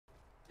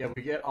Yeah,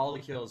 we get all the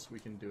kills, we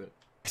can do it.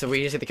 So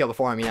we just get the kill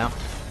before him, you know?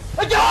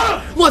 I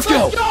got him! Let's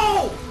go! Let's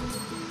go!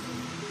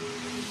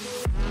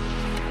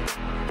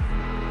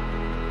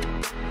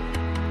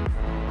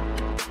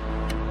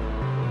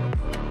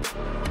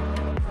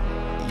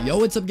 Yo,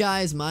 what's up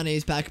guys? My name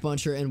is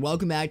Pack-a-Puncher and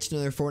welcome back to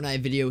another Fortnite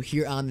video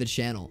here on the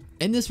channel.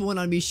 In this one,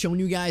 I'm going to be showing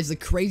you guys the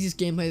craziest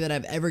gameplay that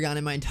I've ever gotten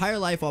in my entire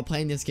life while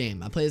playing this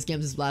game. I played this game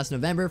since last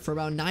November for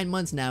about 9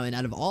 months now, and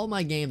out of all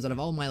my games, out of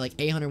all my like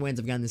 800 wins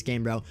I've gotten in this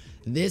game, bro,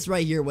 this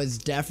right here was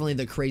definitely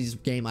the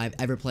craziest game I've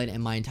ever played in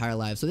my entire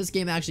life. So this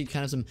game actually,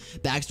 kind of some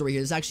backstory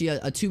here. This is actually a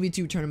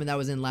 2v2 tournament that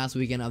was in last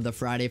weekend of the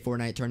Friday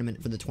Fortnite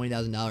tournament for the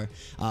 $20,000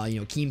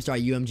 Keemstar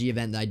UMG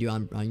event that I do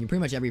on pretty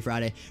much every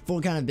Friday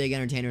for kind of big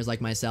entertainers like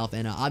myself.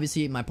 And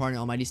obviously my partner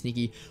Almighty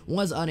Sneaky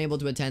was unable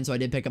to attend, so I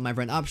did pick up my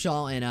friend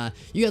Upshaw, and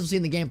you guys will see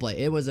in the gameplay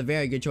it was a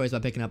very good choice by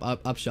picking up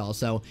Upshaw.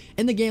 So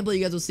in the gameplay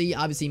you guys will see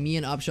obviously me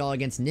and Upshaw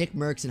against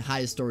NickMercs and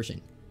HighDistortion.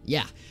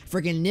 Yeah,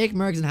 freaking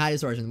NickMercs and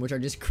HighDistortion, which are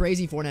just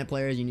crazy Fortnite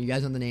players. You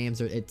guys know the names.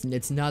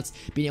 It's nuts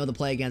being able to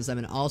play against them,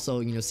 and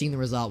also seeing the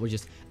result was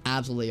just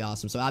absolutely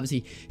awesome. So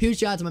obviously, huge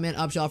shout out to my man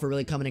Upshaw for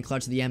really coming in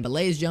clutch to the end. But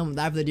ladies and gentlemen,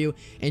 without further ado,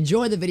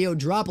 enjoy the video.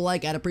 Drop a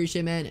like, I'd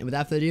appreciate it, man. And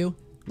without further ado,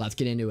 let's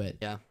get into it.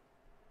 Yeah.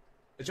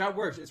 The job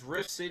works. It's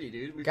Rift City,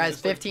 dude. We guys,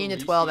 just, 15 like,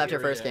 to 12 after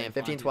first game.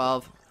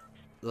 15-12.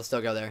 Let's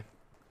still go there.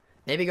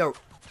 Maybe go.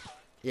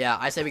 Yeah,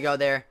 I say we go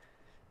there.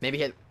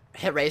 Maybe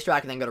hit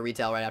racetrack and then go to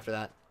retail right after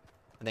that.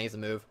 I think it's a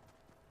move.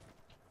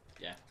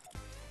 Yeah.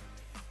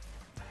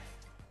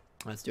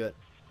 Let's do it.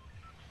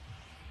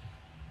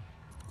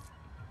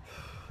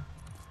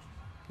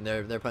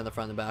 They're putting the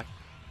front and the back.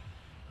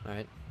 All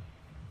right.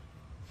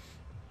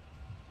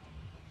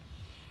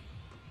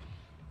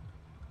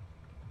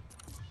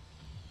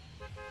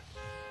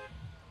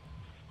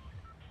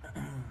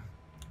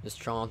 Just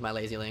trolling with my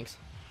lazy links.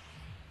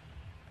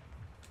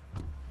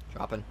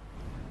 Dropping.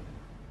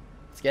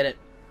 Let's get it.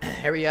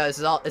 Here we go. This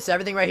is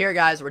everything right here,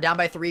 guys. We're down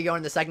by 3 going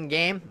into the second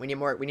game. We need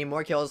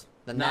more kills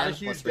than that. Not a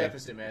huge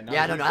deficit, man.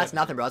 Yeah, no, that's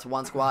nothing, bro. It's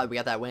one squad. We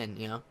got that win,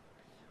 you know.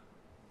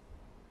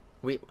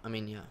 I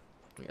mean, yeah,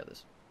 we got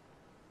this.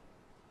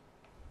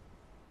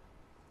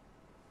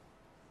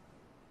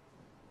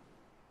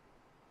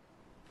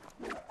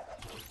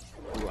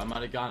 Ooh, I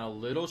might have gone a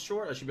little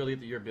short. I should be able to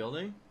get to your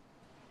building.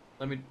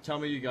 Tell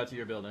me you got to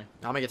your building.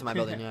 I'm gonna get to my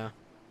building, yeah.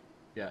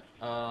 Yeah.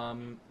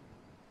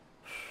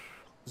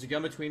 There's a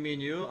gun between me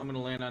and you. I'm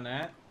gonna land on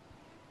that.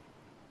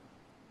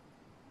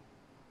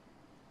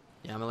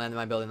 Yeah, I'm gonna land in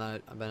my building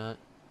that I've been at.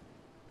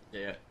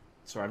 Yeah.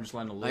 Sorry, I'm just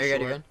landing a little short.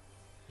 short. You're good.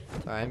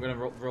 It's alright. I'm gonna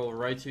roll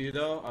right to you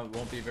though. I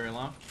won't be very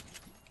long.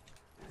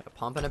 A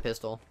pump and a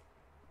pistol.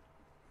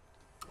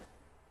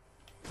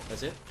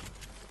 That's it.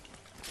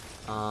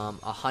 A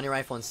honey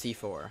rifle and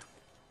C4.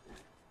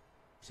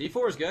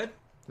 C4 is good.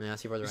 Yeah,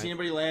 C4's right. You see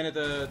anybody land at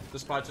the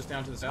spot just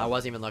down to the south? I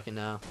wasn't even looking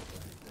now.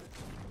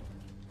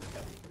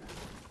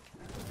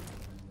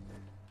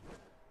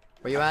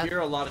 Where you at? I hear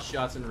a lot of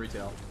shots in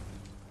retail.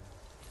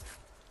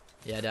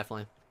 Yeah,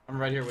 definitely. I'm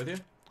right here with you.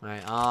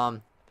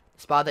 Alright,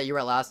 spot that you were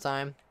at last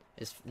time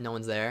is no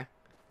one's there.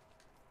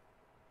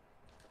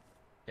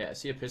 Yeah, I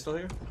see a pistol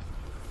here.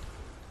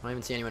 I don't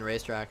even see anyone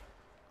racetrack.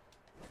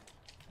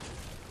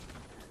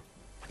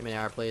 Give me an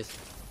AR, please.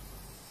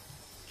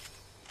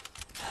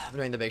 I'm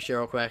doing the big shit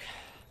real quick.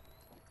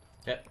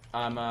 Okay,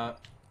 I'm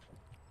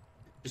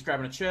just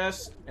grabbing a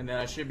chest, and then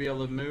I should be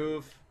able to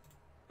move.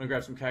 I'm gonna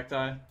grab some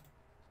cacti.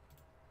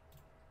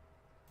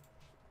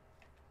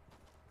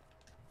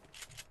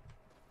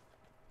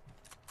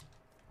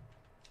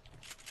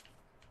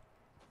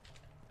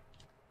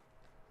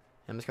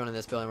 I'm just going to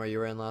this building where you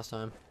were in last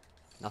time.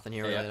 Nothing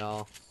here really at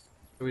all.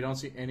 We don't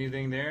see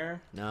anything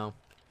there. No.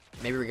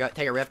 Maybe we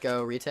take a rift,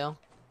 go retail.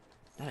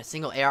 Not a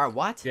single AR.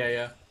 What?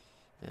 Yeah.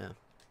 Yeah.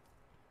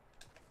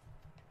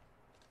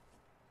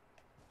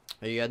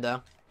 Are you good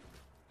though?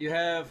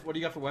 What do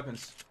you got for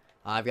weapons?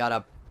 I've got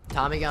a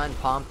Tommy gun,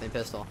 pump, and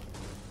pistol.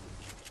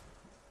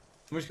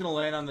 I'm just gonna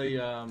land on the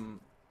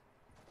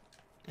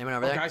Anyone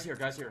over there? Guys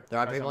here. There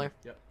are people here?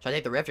 Yep. Should I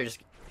take the rift or just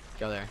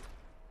go there?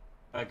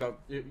 Go.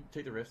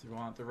 Take the rift if you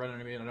want. They're running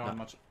to me, and I don't have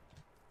much.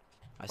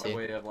 I see.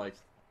 Way of like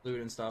loot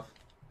and stuff.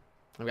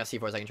 I've got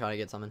C4s. I can try to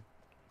get something.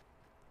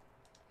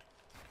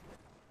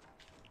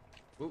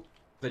 Ooh, is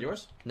that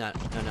yours? No.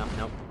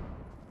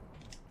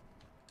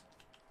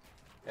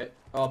 Hey,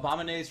 oh,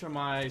 bomb-nades from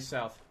my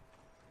south.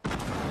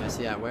 Yeah, I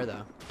see that. Where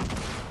though?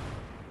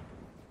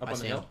 Up on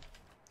the hill.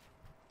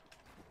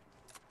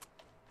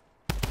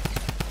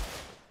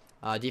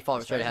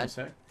 Default straight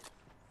ahead.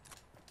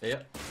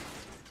 Yeah.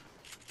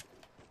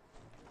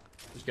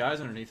 There's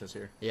guys underneath us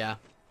here. Yeah.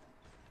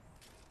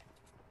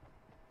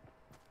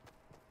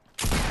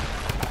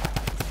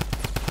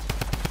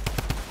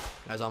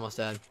 Guy's almost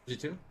dead. Is he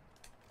too?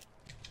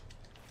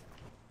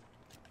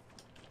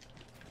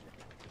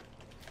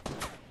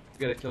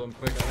 You gotta kill him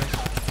quick, I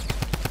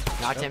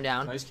think. Knocked him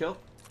down. Nice kill.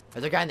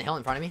 There's a guy in the hill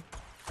in front of me.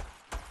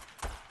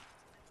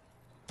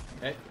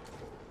 Hey.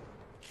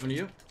 One of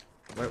you?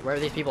 Where are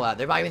these people at?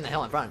 They're probably in the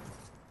hill in front.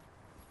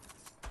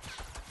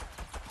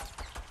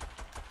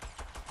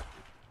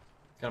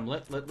 Got him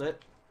lit.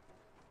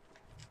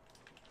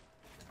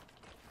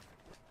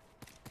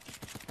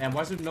 Man,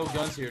 why is there no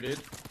guns here, dude?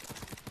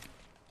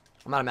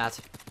 I'm out of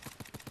mats.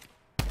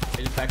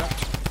 Hey, just back up.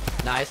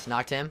 Nice,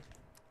 knocked him.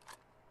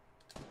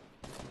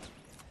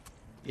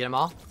 You get them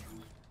all?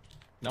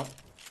 Nope.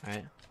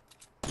 Alright.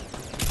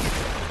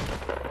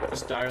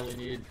 Just direly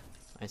need.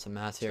 I need some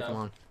mats here, stuff.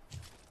 come on.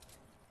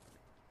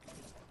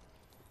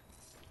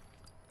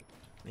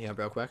 Yeah,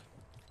 real quick.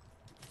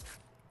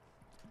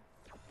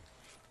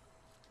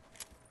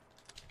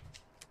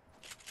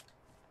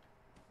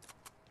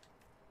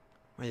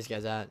 Where are these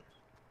guys at?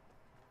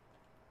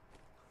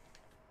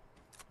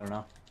 I don't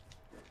know.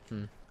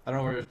 Hmm. I don't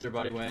know where their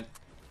body went.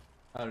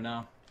 I don't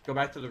know. Go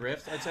back to the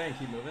rift, I'd say, and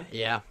keep moving.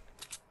 Yeah.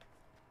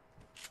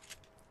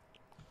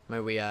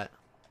 Where we at?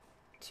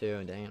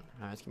 2, dang it.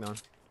 Alright, let's keep going.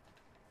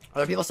 Are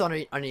there people still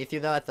underneath you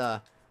though at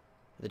the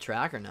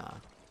track or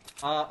not?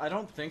 I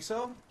don't think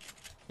so.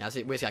 Yeah,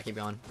 so we just gotta keep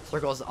going.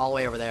 Circle's all the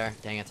way over there.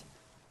 Dang it.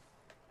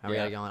 Alright, we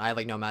Yeah. gotta go on. I have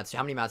like no mats.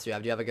 How many mats do you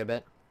have? Do you have a good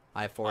bit?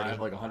 I have 40. I have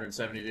like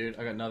 170, dude.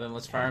 I got nothing.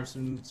 Let's farm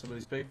some of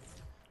these pig.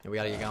 Yeah, we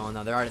gotta get going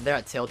though. They're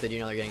at tilted. You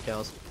know they're getting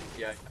kills.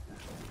 Yeah.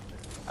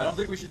 I don't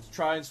think we should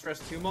try and stress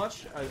too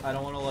much. I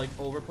don't want to like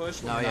over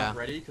push when we're not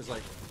ready, because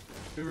like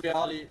in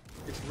reality,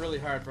 it's really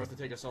hard for us to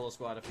take a solo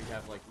squad if we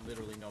have like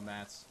literally no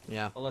mats.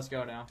 Yeah. But let's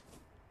go now.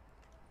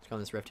 Let's go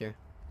in this rift here.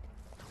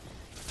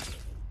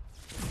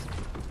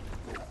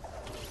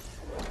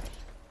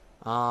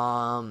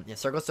 Yeah,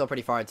 circle's still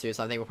pretty far too,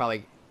 so I think we'll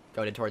probably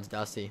go towards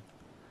Dusty,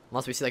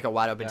 unless we see like a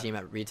wide open team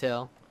at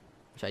retail,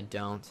 which I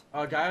don't.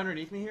 Guy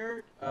underneath me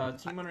here.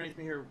 Team underneath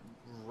me here,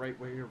 right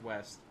where you're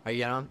west. Are you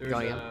getting them? There's,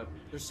 Going again?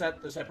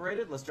 they're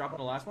separated. Let's drop on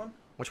the last one.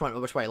 Which one?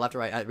 Which way? Left or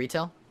right? At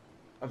retail?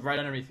 Right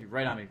underneath you.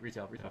 Right on me.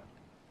 Retail.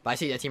 But I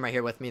see a team right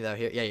here with me though.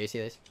 Here, yeah, you see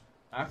this?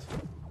 Knocked.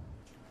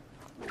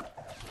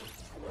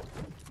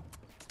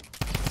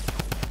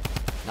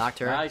 Knocked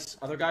her. Nice.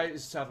 Other guy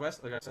is southwest.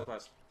 Other guy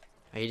southwest.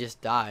 Oh, he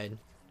just died.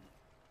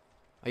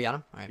 Oh, you got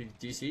him? Alright. You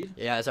DC'd?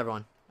 Yeah, that's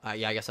everyone.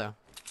 Yeah, I guess so.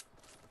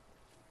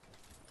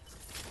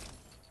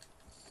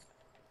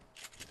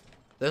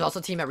 There's also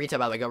a team at retail,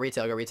 by the way. Go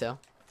retail, go retail.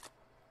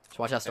 Just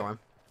watch that storm.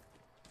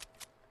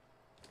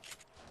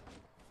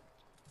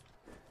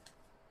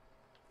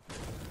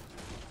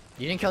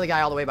 You didn't kill the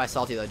guy all the way by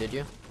Salty, though, did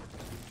you? I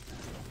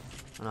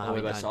don't know All how the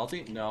he way by died.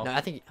 Salty? No. No, I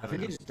think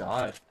he just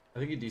died. I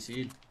think he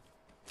DC'd.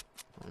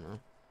 I don't know.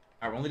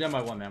 Alright, we're only down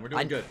by one, man. We're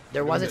doing good.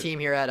 There was a team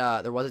here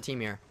at there was a team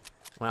here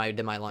when I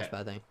did my launch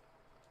pad thing.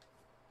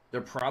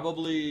 They're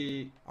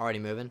probably Already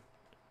moving.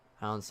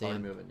 I don't see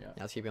him. moving, yeah.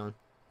 Yeah, let's keep going.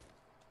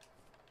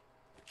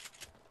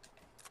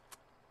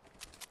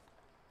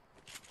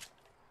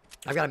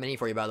 I've got a mini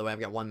for you, by the way. I've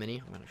got one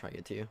mini. I'm gonna try to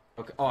get to you.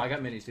 Okay. Oh, I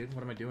got minis, dude.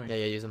 What am I doing? Yeah,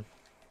 use them.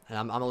 And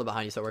I'm a little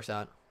behind you, so it works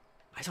out.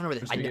 I just don't know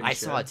where I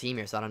saw a team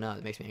here, so I don't know.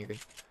 It makes me angry.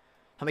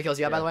 How many kills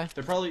you got, by the way?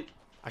 They're probably.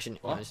 I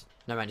shouldn't. What? No,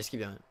 never mind. Just keep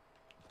doing it.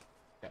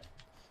 Yeah.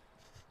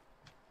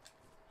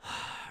 All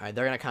right,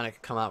 they're gonna kind of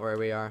come out where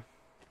we are.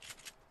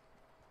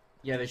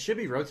 Yeah, they should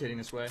be rotating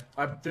this way.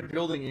 They're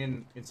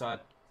building inside.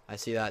 I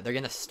see that. They're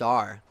getting a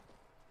star.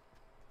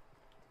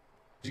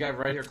 This guy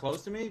right here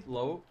close to me.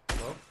 Low.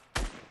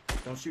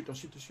 Don't shoot.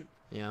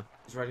 Yeah.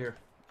 He's right here.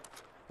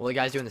 Well, the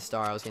guy's doing the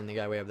star. I was getting the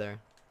guy way up there.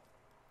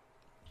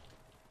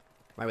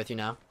 Right with you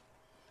now.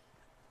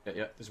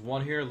 Yeah. There's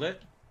one here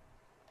lit.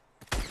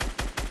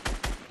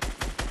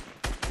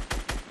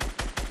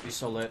 He's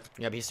so lit.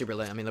 Yep, he's super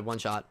lit. I mean, the one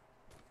shot.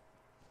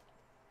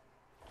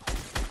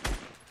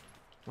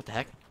 What the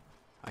heck?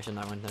 I should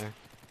not went there.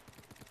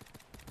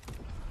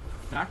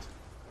 Knocked.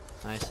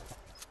 Nice.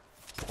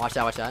 Watch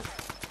that, watch that.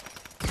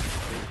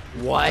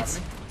 What?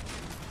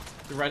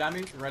 They're right on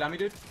me,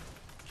 dude.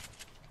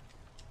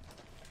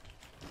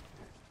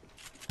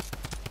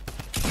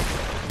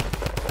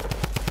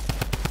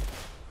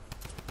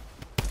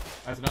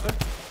 That's another.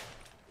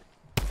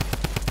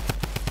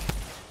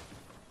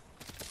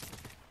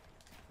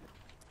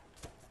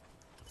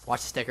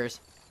 Watch the stickers.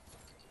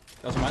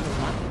 Those are mine.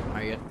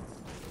 Are you good?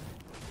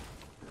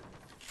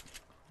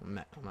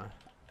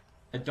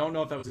 I don't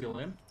know if that was a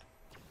limb.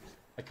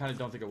 I kind of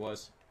don't think it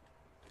was.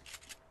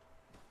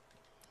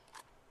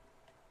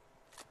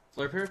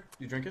 Slurp here?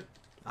 You drink it?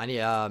 I need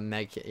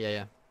med kit.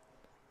 Yeah.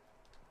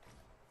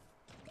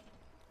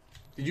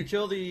 Did you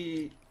kill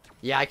the...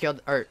 Yeah, I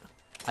killed, or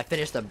I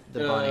finished the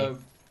bunny.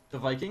 The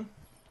Viking?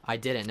 I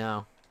didn't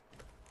know.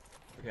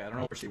 Okay, I don't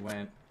know where she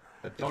went.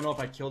 I don't know if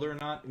I killed her or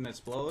not in that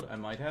explode. I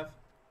might have.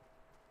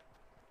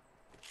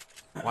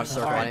 Watch the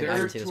circle. Alright, I they're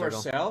didn't see the to our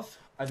circle. south.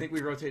 I think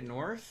we rotate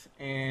north,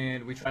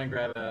 and we try and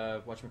grab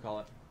a...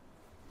 whatchamacallit.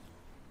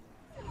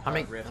 How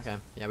many? Rift. Okay,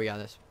 yeah, we got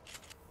this.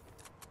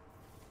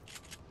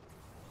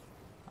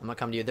 I'm gonna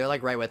come to you. They're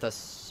like right with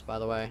us, by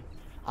the way.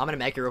 I'm gonna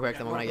make it real quick.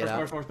 Then when I get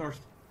out. North. North.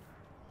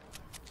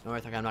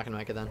 Okay, I'm not gonna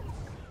make it then.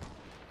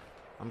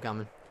 I'm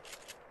coming.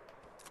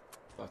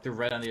 Fuck, they're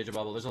right on the edge of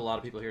bubble. There's a lot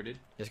of people here, dude.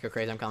 Just go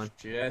crazy. I'm coming.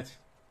 Shit.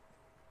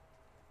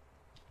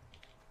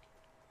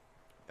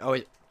 Oh,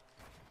 wait.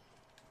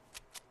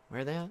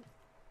 Where are they at?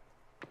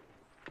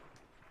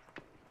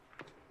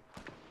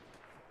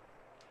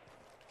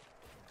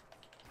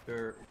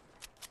 Sure.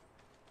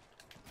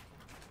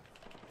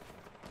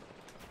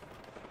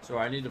 So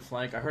I need to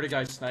flank. I heard a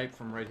guy snipe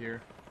from right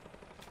here.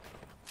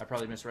 I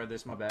probably misread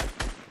this. My bad.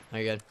 Are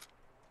you good?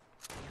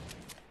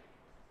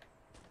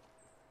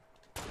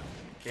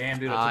 Damn,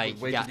 dude.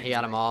 He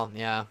got them all.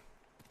 Yeah.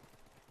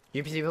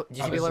 Did you see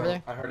people over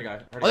there? I heard a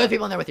guy. Oh, there's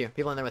people in there with you.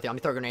 People in there with you. I'm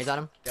gonna throw grenades at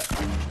him. Yeah.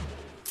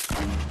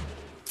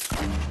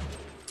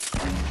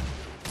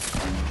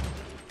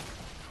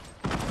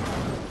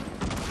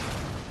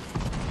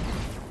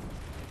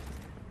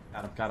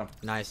 Got him.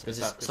 Nice. Is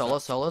this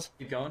solos?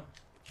 Keep going.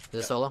 Is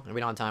this solo? We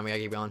don't have time. We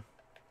gotta keep going.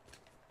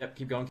 Yep,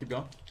 keep going.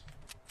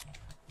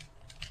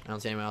 I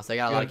don't see anyone else. They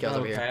got a lot of kills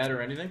over here. Pad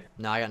or anything?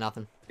 No, I got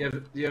nothing.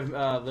 Do you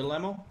have little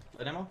ammo?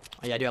 Light ammo?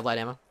 Oh, yeah, I do have light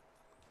ammo.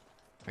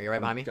 Are you right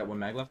behind me? Got one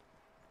mag left.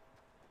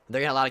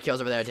 They're getting a lot of kills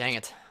over there. Dang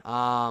it.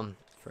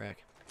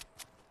 Frick.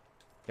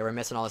 Yeah, we're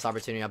missing all this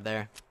opportunity up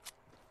there.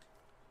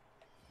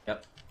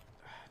 Yep.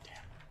 Damn.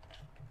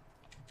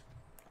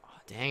 Oh,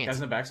 dang it. Guys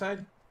in the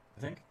backside,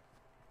 I think.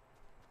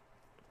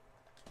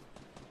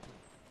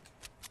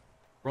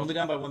 We're only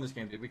down by one this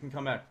game, dude. We can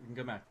come back.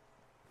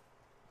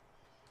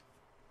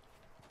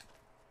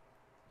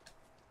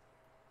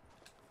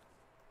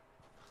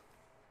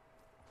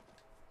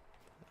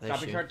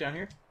 Shopping cart down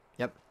here?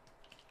 Yep.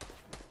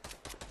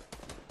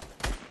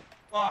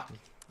 Fuck!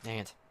 Dang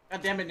it.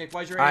 God damn it, Nick.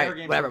 Why's your AR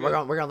game? Whatever.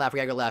 We're going left. We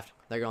gotta go left.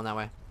 They're going that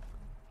way.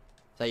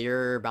 Is that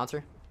your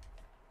bouncer?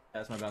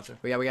 Yeah, that's my bouncer.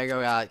 We gotta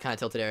go kind of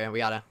tilted area. We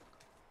gotta.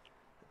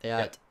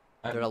 They're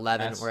at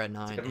 11. Mats. We're at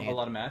 9. A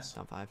lot of mats.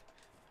 Down 5.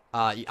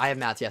 I have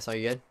mats. Yes. Are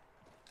you good?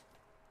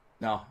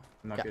 No,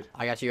 I'm not good.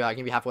 I got you. I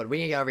can be half wood. We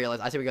can get over here.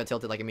 I say we go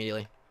tilted like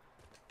immediately.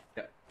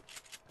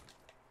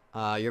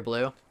 Yeah. You're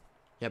blue.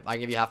 Yep. I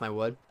can give you half my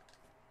wood.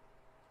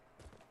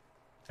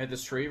 Hit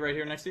this tree right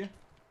here next to you.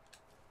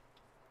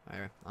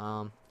 There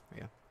we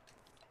go.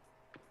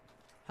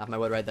 Half my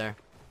wood right there.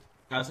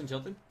 Madison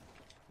tilted?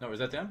 No, is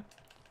that them?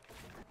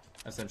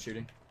 That's them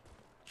shooting.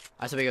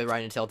 I said we go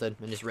right into tilted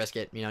and just risk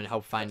it, you know, and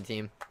hope find a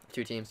team.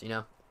 2 teams, you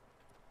know.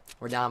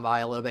 We're down by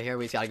a little bit here.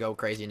 We just gotta go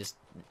crazy and just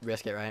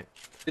risk it, right?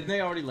 Didn't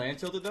they already land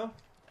tilted though?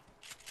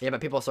 Yeah,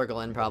 but people circle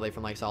in probably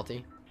from like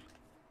Salty.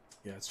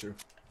 Yeah, that's true.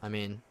 I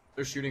mean,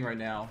 they're shooting right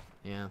now.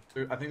 Yeah.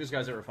 I think there's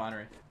guys at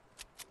Refinery.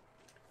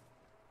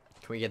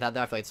 Can we get that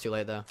though? I feel like it's too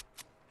late though.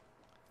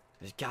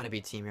 There's gotta be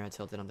a team here at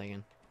tilted, I'm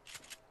thinking.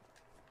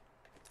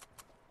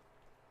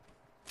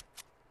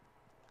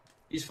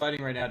 He's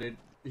fighting right now, dude.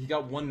 He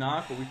got 1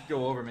 knock, but we could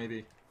go over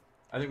maybe.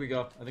 I think we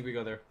go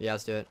there. Yeah,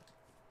 let's do it.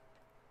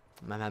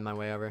 I'm heading my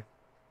way over.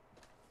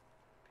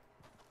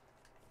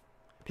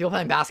 People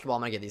playing basketball,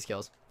 I'm gonna get these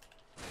kills.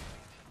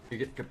 You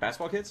get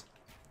basketball kids?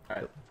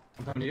 Alright,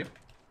 I'm coming to you.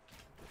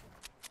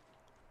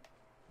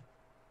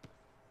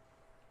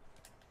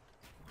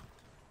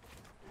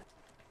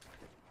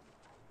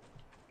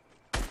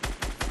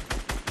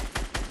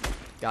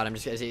 Got him.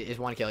 He's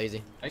 1 kill,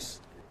 easy. Nice.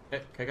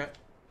 Okay.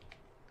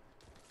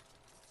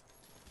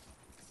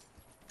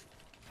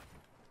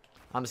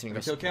 I'm just gonna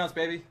go. Kill counts,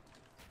 baby.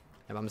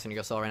 Yeah, I'm just gonna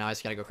go solo right now. I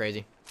just gotta go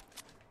crazy.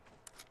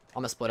 I'm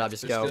gonna split up.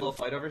 Just There's go. Still a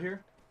fight over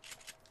here.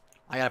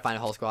 I gotta find a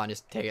whole squad and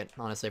just take it.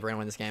 Honestly, if we're gonna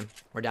win this game,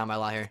 we're down by a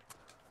lot here.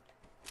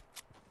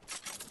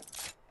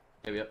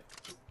 Yep.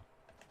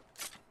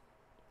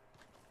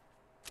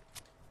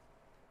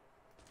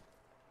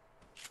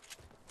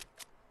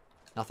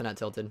 Nothing at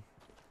tilted.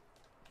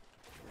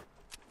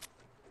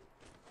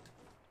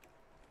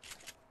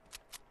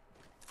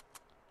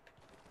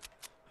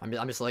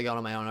 I'm just like going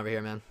on my own over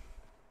here, man.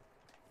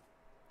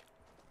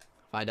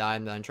 If I die,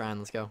 I'm done trying.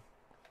 Let's go.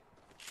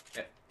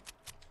 Okay.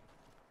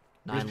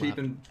 9 left.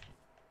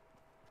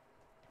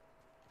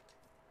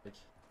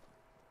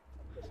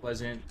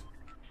 Pleasant.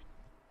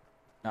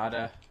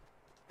 Nada.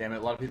 Damn it,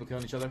 a lot of people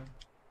killing each other.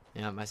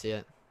 Yeah, I see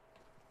it.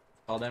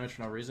 All damage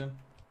for no reason.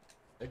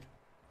 Sick.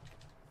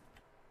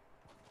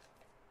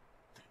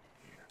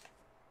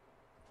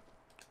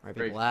 Where are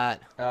people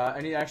at?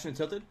 Any action in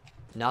tilted?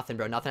 Nothing,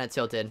 bro. Nothing at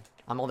tilted.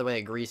 I'm all the way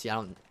at greasy. I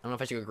don't know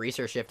if I should go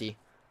greasy or shifty.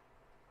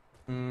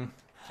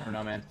 I don't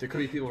know, man. There could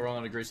be people rolling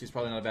on a greasy. It's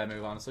probably not a bad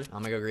move, honestly.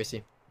 I'm gonna go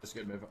greasy. It's a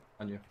good move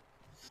on you.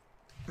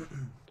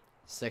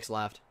 6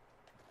 left.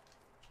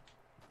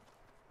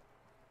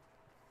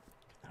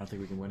 I don't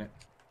think we can win it.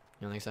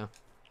 You don't think so?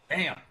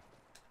 Damn.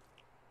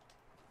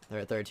 They're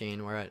at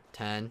 13. We're at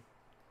 10.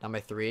 Down by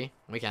 3.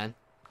 We can.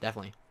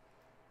 Definitely.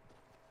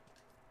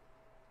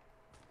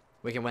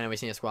 We can win it. We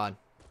just need a squad.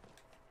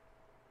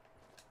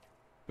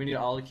 We need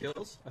all the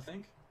kills, I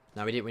think.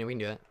 No, we can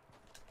do it.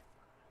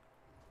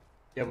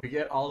 Yeah, we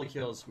get all the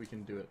kills, we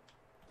can do it.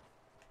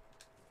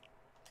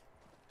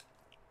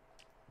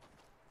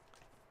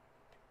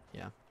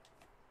 Yeah.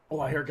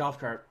 Oh, I hear a golf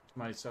cart to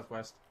my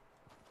southwest.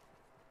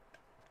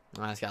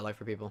 I just gotta look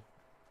for people.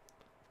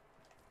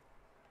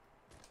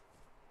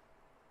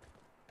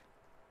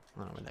 I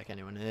don't know where the heck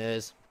anyone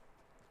is.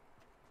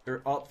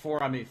 They're all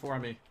 4 on me, 4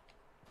 on me.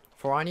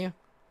 4 on you?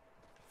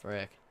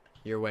 Frick.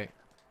 You're way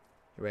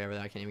over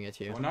there. I can't even get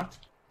to you. One knocked.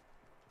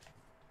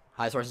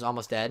 HighDistortion is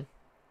almost dead.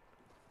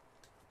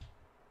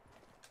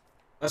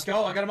 Let's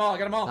go. I got them all. I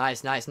got them all.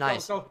 Nice, nice,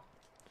 nice. Let's go.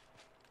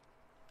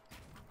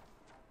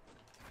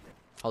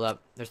 Hold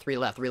up. There's 3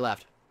 left. 3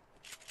 left.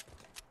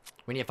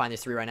 We need to find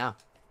these 3 right now.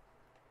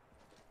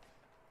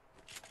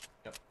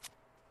 Yep.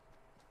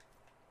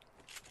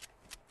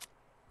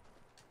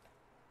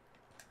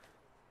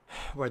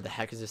 Where the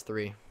heck is this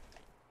 3?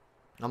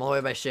 I'm all the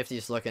way by Shifty,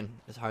 just looking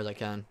as hard as I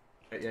can.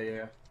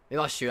 Yeah. Maybe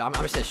I'll shoot. I'm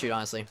just gonna shoot,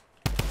 honestly.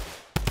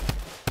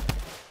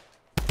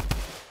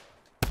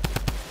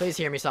 Please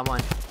hear me,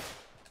 someone.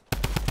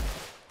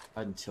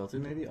 I'm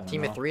tilted, maybe? I don't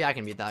Team know. of 3, I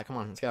can beat that. Come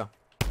on, let's go.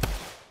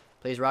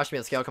 Please rush me.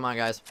 Let's go. Come on,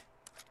 guys.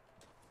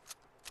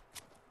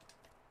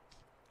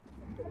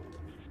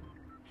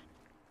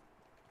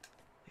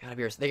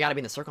 They gotta be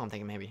in the circle, I'm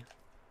thinking, maybe.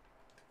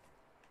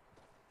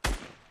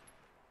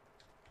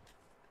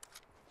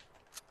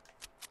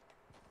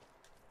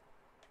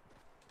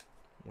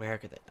 Where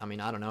could they? I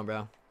mean, I don't know,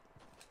 bro.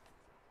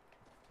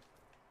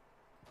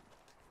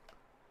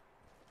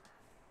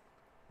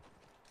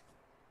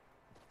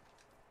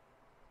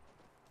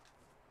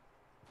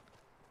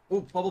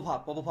 Ooh, bubble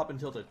pop and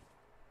tilted.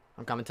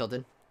 I'm coming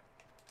tilted.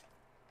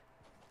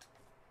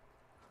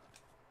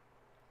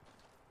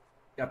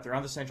 Yep, they're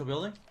on the central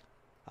building.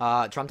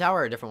 Trump Tower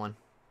or a different one?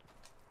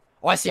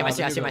 Oh, I see him, I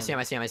see him. I'm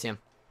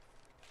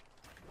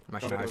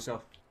rushing hard. Let's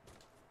go.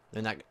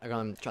 Then that, I'm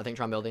going to think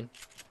Trump building.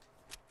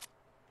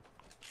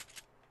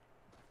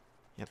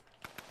 Yep.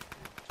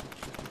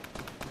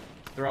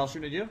 They're all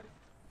shooting at you?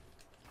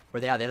 Where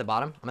they at? They're at the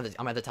bottom?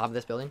 I'm at the top of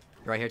this building.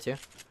 You're right here too?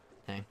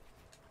 Dang.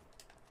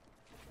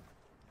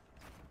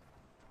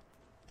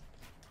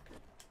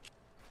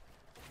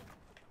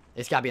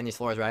 It's gotta be on these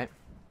floors, right?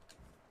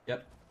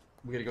 Yep.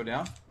 We gotta go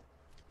down.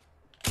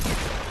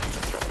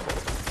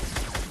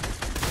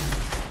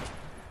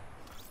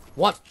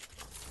 One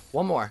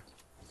more.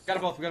 We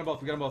got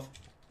them both.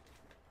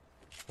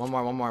 One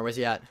more. Where's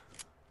he at?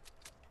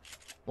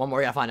 One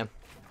more. Yeah, find him.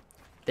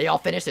 They all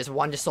finished. There's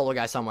one just solo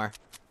guy somewhere.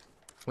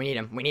 We need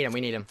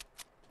him.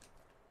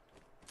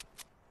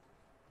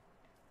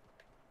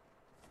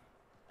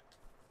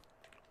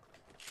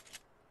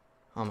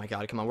 Oh my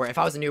god, come on. If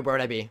I was a noob, where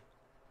would I be?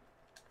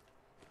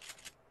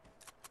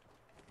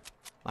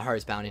 My heart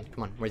is pounding.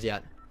 Come on, where's he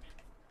at?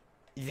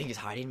 You think he's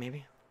hiding,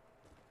 maybe?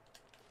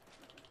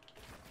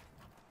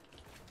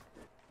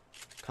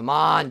 Come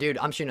on, dude.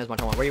 I'm shooting as much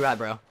as I want. Where you at,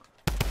 bro?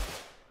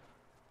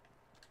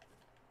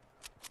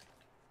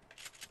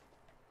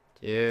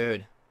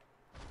 Dude.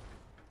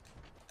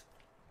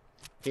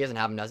 He doesn't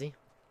have him, does he?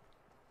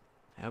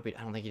 I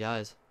don't think he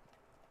does.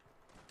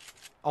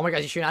 Oh my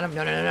god, he's shooting at him?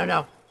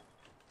 No.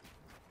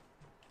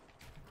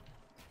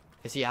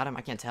 Is he at him?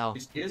 I can't tell.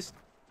 He is.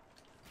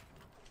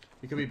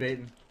 He could be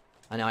baiting.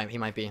 I know, he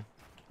might be.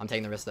 I'm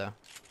taking the risk, though.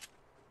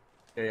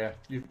 Yeah.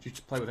 You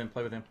just play with him.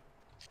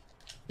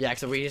 Yeah,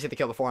 because we just get the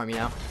kill before him, you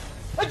know?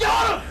 I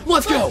got him!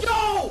 Let's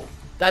go!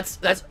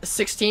 That's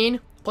 16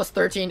 plus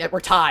 13. We're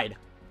tied.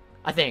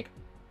 I think.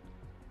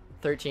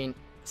 13,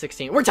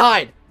 16. We're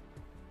tied!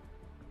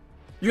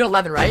 You're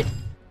 11, right?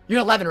 You're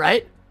 11,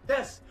 right?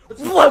 Yes!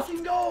 Let's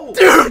fucking go!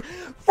 Dude!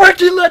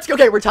 Freaking let's go!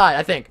 Okay, we're tied,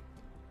 I think.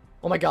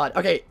 Oh my god.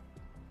 Okay.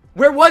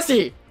 Where was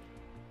he?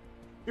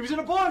 He was in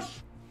a bush!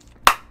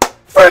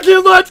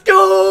 Freaking let's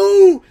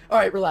go!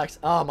 Alright, relax.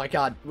 Oh my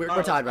god. We're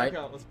tied, right?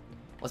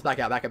 Let's back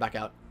out.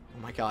 Oh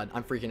my god.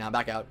 I'm freaking out.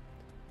 Back out.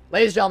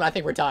 Ladies and gentlemen, I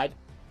think we're tied.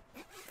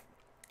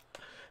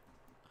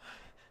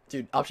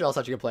 Dude, Upshaw's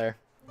such a good player.